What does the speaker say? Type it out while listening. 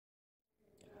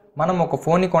మనం ఒక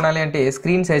ఫోన్ని కొనాలి అంటే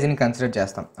స్క్రీన్ సైజుని కన్సిడర్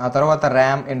చేస్తాం. ఆ తర్వాత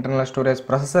ర్యామ్, ఇంటర్నల్ స్టోరేజ్,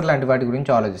 ప్రాసెసర్ లాంటి వాటి గురించి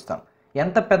ఆలోచిస్తాం.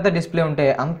 ఎంత పెద్ద డిస్ప్లే ఉంటే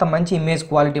అంత మంచి ఇమేజ్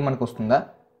క్వాలిటీ మనకు వస్తుందా?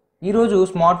 ఈరోజు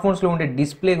స్మార్ట్ ఫోన్స్లో ఉండే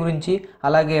డిస్ప్లే గురించి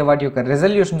అలాగే వాటి యొక్క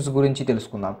రెజల్యూషన్స్ గురించి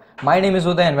తెలుసుకుందాం. My name is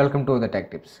Uday and welcome to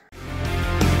UdayTechTips.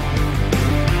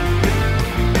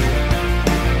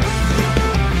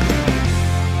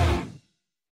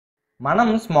 మనం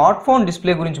స్మార్ట్ ఫోన్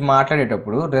డిస్ప్లే గురించి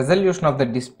మాట్లాడేటప్పుడు రెజల్యూషన్ ఆఫ్ ద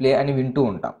డిస్ప్లే అని వింటూ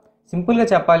ఉంటాం. సింపుల్గా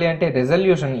చెప్పాలి అంటే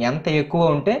రెజల్యూషన్ ఎంత ఎక్కువ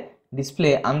ఉంటే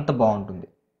డిస్ప్లే అంత బాగుంటుంది.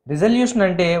 రెజల్యూషన్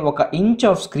అంటే ఒక ఇంచ్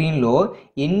ఆఫ్ స్క్రీన్లో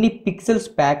ఎన్ని పిక్సెల్స్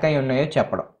ప్యాక్ అయి ఉన్నాయో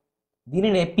చెప్పడం.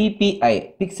 దీనినే PPI,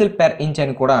 పిక్సెల్ పెర్ ఇంచ్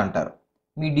అని కూడా అంటారు.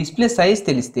 మీ డిస్ప్లే సైజ్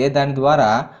తెలిస్తే దాని ద్వారా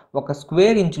ఒక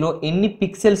స్క్వేర్ ఇంచ్లో ఎన్ని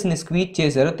పిక్సెల్స్ని స్క్వీజ్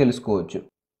చేశారో తెలుసుకోవచ్చు.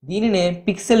 దీనినే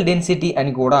పిక్సెల్ డెన్సిటీ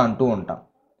అని కూడా అంటూ ఉంటాం.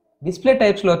 డిస్ప్లే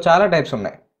టైప్స్లో చాలా టైప్స్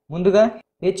ఉన్నాయి. ముందుగా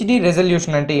HD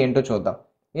రెజల్యూషన్ అంటే ఏంటో చూద్దాం.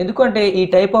 ఎందుకంటే ఈ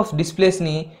టైప్ ఆఫ్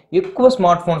డిస్ప్లేస్ని ఎక్కువ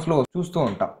స్మార్ట్ ఫోన్స్లో చూస్తూ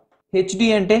ఉంటాం. HD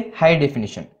అంటే హై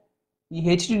డెఫినిషన్. ఈ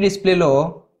HD డిస్ప్లేలో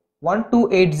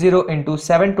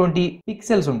 1280x720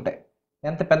 పిక్సెల్స్ ఉంటాయి.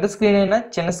 ఎంత పెద్ద స్క్రీన్ అయినా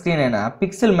చిన్న స్క్రీన్ అయినా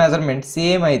పిక్సెల్ మెజర్మెంట్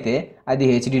సేమ్ అయితే అది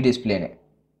HD డిస్ప్లేనే.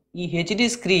 ఈ HD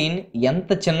స్క్రీన్ ఎంత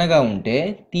చిన్నగా ఉంటే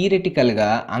థియరిటికల్గా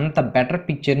అంత బెటర్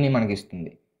పిక్చర్ని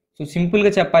మనకిస్తుంది. సో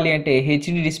సింపుల్గా చెప్పాలి అంటే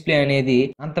HD డిస్ప్లే అనేది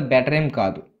అంత బెటర్ ఏం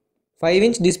కాదు. 5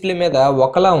 ఇంచ్ డిస్ప్లే మీద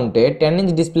ఒకలా ఉంటే 10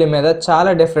 ఇంచ్ డిస్ప్లే మీద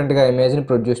చాలా డిఫరెంట్గా ఇమేజ్ని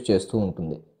ప్రొడ్యూస్ చేస్తూ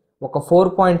ఉంటుంది. ఒక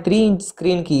 4.3 ఇంచ్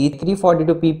స్క్రీన్కి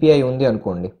 342 PPI ఉంది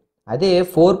అనుకోండి. అదే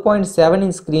 4.7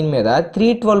 ఇంచ్ స్క్రీన్ మీద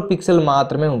 312 పిక్సెల్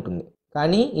మాత్రమే ఉంటుంది.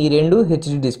 కానీ ఈ రెండు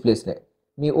HD డిస్ప్లేస్నే.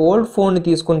 మీ ఓల్డ్ ఫోన్ని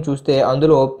తీసుకొని చూస్తే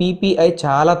అందులో PPI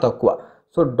చాలా తక్కువ,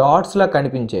 సో డాట్స్లా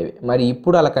కనిపించేవి. మరి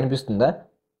ఇప్పుడు అలా కనిపిస్తుందా?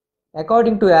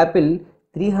 అకార్డింగ్ టు యాపిల్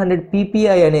 300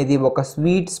 PPI అనేది ఒక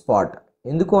స్వీట్ స్పాట్.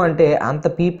 ఎందుకు అంటే అంత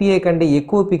PPI కంటే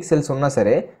ఎక్కువ పిక్సెల్స్ ఉన్నా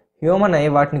సరే హ్యూమన్ ఐ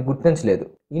వాటిని గుర్తించలేదు.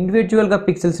 ఇండివిజువల్గా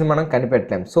పిక్సెల్స్ని మనం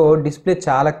కనిపెట్టలేం. సో డిస్ప్లే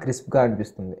చాలా క్రిస్ప్గా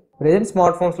అనిపిస్తుంది. ప్రెజెంట్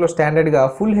స్మార్ట్ ఫోన్స్లో స్టాండర్డ్గా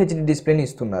ఫుల్ HD డిస్ప్లేని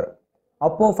ఇస్తున్నారు.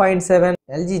 Oppo Find 7,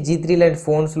 LG G3 లాంటి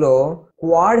ఫోన్స్లో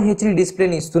క్వాడ్ HD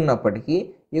డిస్ప్లేని ఇస్తున్నప్పటికీ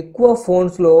ఎక్కువ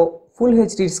ఫోన్స్లో ఫుల్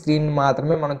HD స్క్రీన్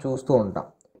మాత్రమే మనం చూస్తూ ఉంటాం.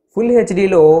 ఫుల్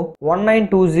హెచ్డీలో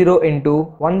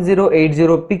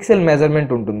 1920x1080 పిక్సెల్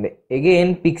మెజర్మెంట్ ఉంటుంది.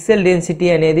 అగైన్ పిక్సెల్ డెన్సిటీ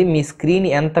అనేది మీ స్క్రీన్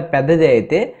ఎంత పెద్దది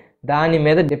అయితే దాని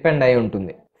మీద డిపెండ్ అయి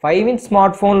ఉంటుంది. 5 ఇంచ్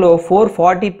స్మార్ట్ ఫోన్లో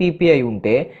 440 PPI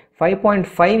ఉంటే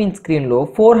 5.5 ఇంచ్ స్క్రీన్లో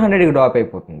 400కి డ్రాప్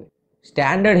అయిపోతుంది.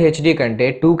 స్టాండర్డ్ HD కంటే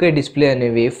 2K డిస్ప్లే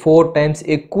అనేవి 4 టైమ్స్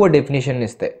ఎక్కువ డెఫినేషన్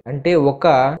ఇస్తాయి. అంటే ఒక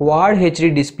క్వాడ్ HD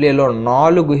డిస్ప్లేలో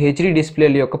 4 HD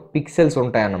డిస్ప్లేల యొక్క పిక్సెల్స్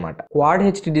ఉంటాయన్నమాట. Quad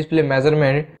HD display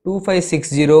measurement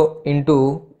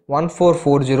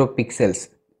 2560x1440 pixels.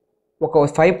 ఒక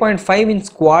 5.5 ఇంచ్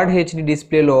క్వాడ్ HD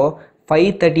డిస్ప్లేలో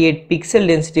 538 పిక్సెల్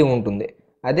డెన్సిటీ ఉంటుంది.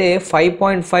 అదే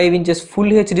 5.5 ఇంచెస్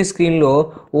ఫుల్ HD స్క్రీన్లో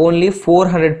ఓన్లీ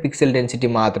 400 పిక్సెల్ డెన్సిటీ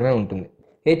మాత్రమే ఉంటుంది.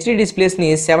 HD డిస్ప్లేస్ని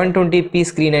 720p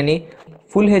స్క్రీన్ అని,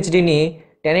 ఫుల్ హెచ్డీని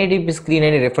 1080p స్క్రీన్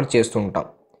అని రెఫర్ చేస్తూ ఉంటాం.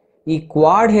 ఈ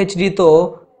క్వాడ్ హెచ్డీతో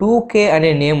 2K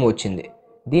అనే నేమ్ వచ్చింది.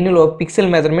 దీనిలో పిక్సెల్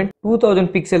మెజర్మెంట్ 2000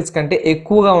 పిక్సెల్స్ కంటే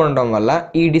ఎక్కువగా ఉండడం వల్ల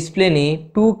ఈ డిస్ప్లేని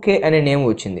 2K అనే నేమ్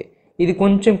వచ్చింది. ఇది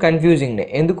కొంచెం కన్ఫ్యూజింగ్నే.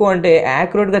 ఎందుకు అంటే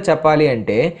యాక్యురేట్గా చెప్పాలి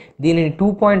అంటే దీనిని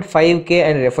 2.5K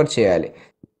అని రెఫర్ చేయాలి.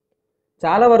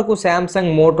 చాలా వరకు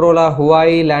శాంసంగ్, మోటరోలా,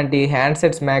 హువాయి లాంటి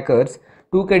హ్యాండ్సెట్స్ మేకర్స్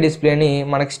 2K డిస్ప్లేని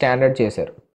మనకి స్టాండర్డ్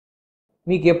చేశారు.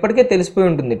 మీకు ఎప్పటికే తెలిసిపోయి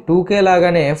ఉంటుంది 2K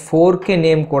లాగానే 4K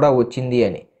నేమ్ కూడా వచ్చింది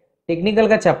అని.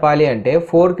 టెక్నికల్గా చెప్పాలి అంటే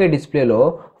 4K డిస్ప్లేలో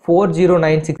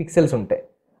 4096 పిక్సెల్స్ ఉంటాయి.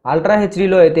 అల్ట్రా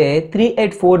హెచ్డీలో అయితే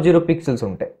 3840 పిక్సెల్స్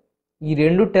ఉంటాయి. ఈ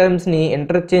రెండు టర్మ్స్ని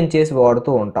ఇంటర్చేంజ్ చేసి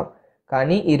వాడుతూ ఉంటాం.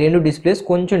 కానీ ఈ రెండు డిస్ప్లేస్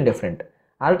కొంచెం డిఫరెంట్.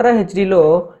 అల్ట్రా హెచ్డీలో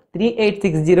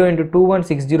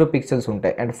 3860x2160 పిక్సెల్స్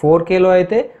ఉంటాయి. అండ్ 4Kలో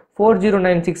అయితే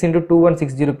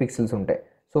 4096x2160 పిక్సెల్స్ ఉంటాయి.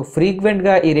 సో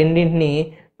ఫ్రీక్వెంట్గా ఈ రెండింటిని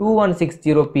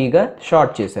 2160pగా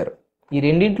షార్ట్ చేశారు. ఈ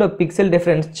రెండింటిలో పిక్సెల్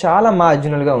డిఫరెన్స్ చాలా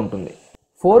మార్జినల్గా ఉంటుంది.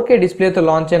 4K డిస్ప్లేతో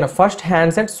లాంచ్ అయిన first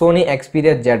handset Sony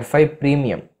Xperia Z5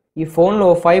 premium. ఈ ఫోన్లో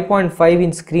 5.5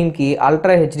 ఇంచ్ స్క్రీన్కి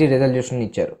అల్ట్రా HD రెజల్యూషన్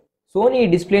ఇచ్చారు. సోనీ ఈ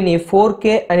డిస్ప్లేని 4K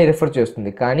అని రెఫర్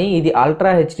చేస్తుంది, కానీ ఇది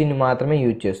అల్ట్రా హెచ్డీని మాత్రమే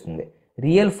యూజ్ చేస్తుంది.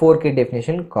 రియల్ 4K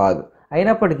డెఫినేషన్ కాదు.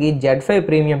 అయినప్పటికీ Z5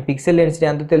 ప్రీమియం పిక్సెల్ డెన్సిటీ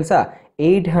ఎంతో తెలుసా?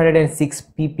 806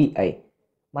 PPI.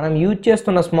 మనం యూజ్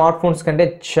చేస్తున్న స్మార్ట్ ఫోన్స్ కంటే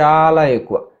చాలా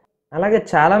ఎక్కువ. అలాగే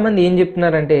చాలామంది ఏం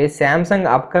చెప్తున్నారంటే శాంసంగ్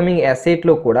అప్కమింగ్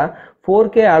S8లో కూడా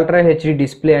 4K అల్ట్రా హెచ్డీ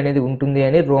డిస్ప్లే అనేది ఉంటుంది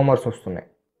అని రూమర్స్ వస్తున్నాయి.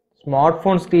 స్మార్ట్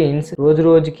ఫోన్ స్క్రీన్స్ రోజు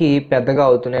రోజుకి పెద్దగా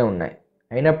అవుతూనే ఉన్నాయి.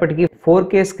 అయినప్పటికీ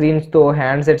 4K స్క్రీన్స్తో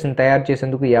హ్యాండ్సెట్స్ని తయారు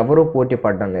చేసేందుకు ఎవరూ పోటీ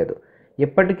పడడం లేదు.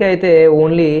 ఇప్పటికైతే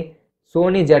ఓన్లీ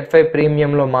సోనీ Z5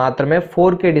 ప్రీమియంలో మాత్రమే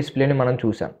 4K డిస్ప్లేని మనం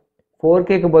చూసాం.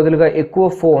 4Kకి బదులుగా ఎక్కువ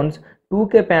ఫోన్స్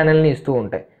 2K ప్యానెల్ని ఇస్తూ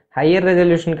ఉంటాయి. హయ్యర్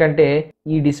రెజల్యూషన్ కంటే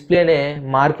ఈ డిస్ప్లేనే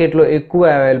మార్కెట్లో ఎక్కువ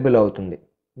అవైలబుల్ అవుతుంది.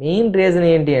 మెయిన్ రీజన్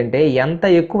ఏంటి అంటే ఎంత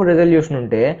ఎక్కువ రెజల్యూషన్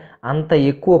ఉంటే అంత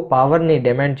ఎక్కువ పవర్ని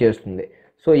డిమాండ్ చేస్తుంది.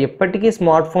 సో ఎప్పటికీ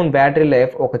స్మార్ట్ ఫోన్ బ్యాటరీ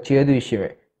లైఫ్ ఒక చేదు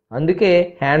విషయమే.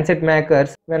 అందుకే హ్యాండ్సెట్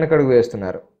మేకర్స్ వెనకడుగు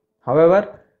వేస్తున్నారు. హౌఎవర్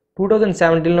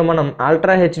 2017లో మనం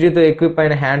అల్ట్రా హెచ్డీతో ఎక్విప్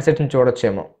అయిన హ్యాండ్సెట్ని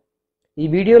చూడొచ్చేమో. ఈ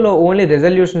వీడియోలో ఓన్లీ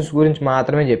రెజల్యూషన్స్ గురించి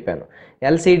మాత్రమే చెప్పాను.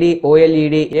 ఎల్సిడి,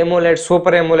 ఓఎల్ఈడి, ఏమోలెడ్,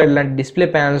 సూపర్ ఏమోలెడ్ లాంటి డిస్ప్లే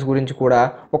ప్యానల్స్ గురించి కూడా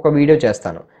ఒక వీడియో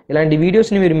చేస్తాను. ఇలాంటి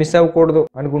వీడియోస్ని మీరు మిస్ అవ్వకూడదు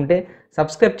అనుకుంటే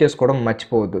సబ్స్క్రైబ్ చేసుకోవడం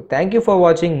మర్చిపోవద్దు. Thank you for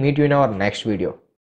watching. Meet you in our next video.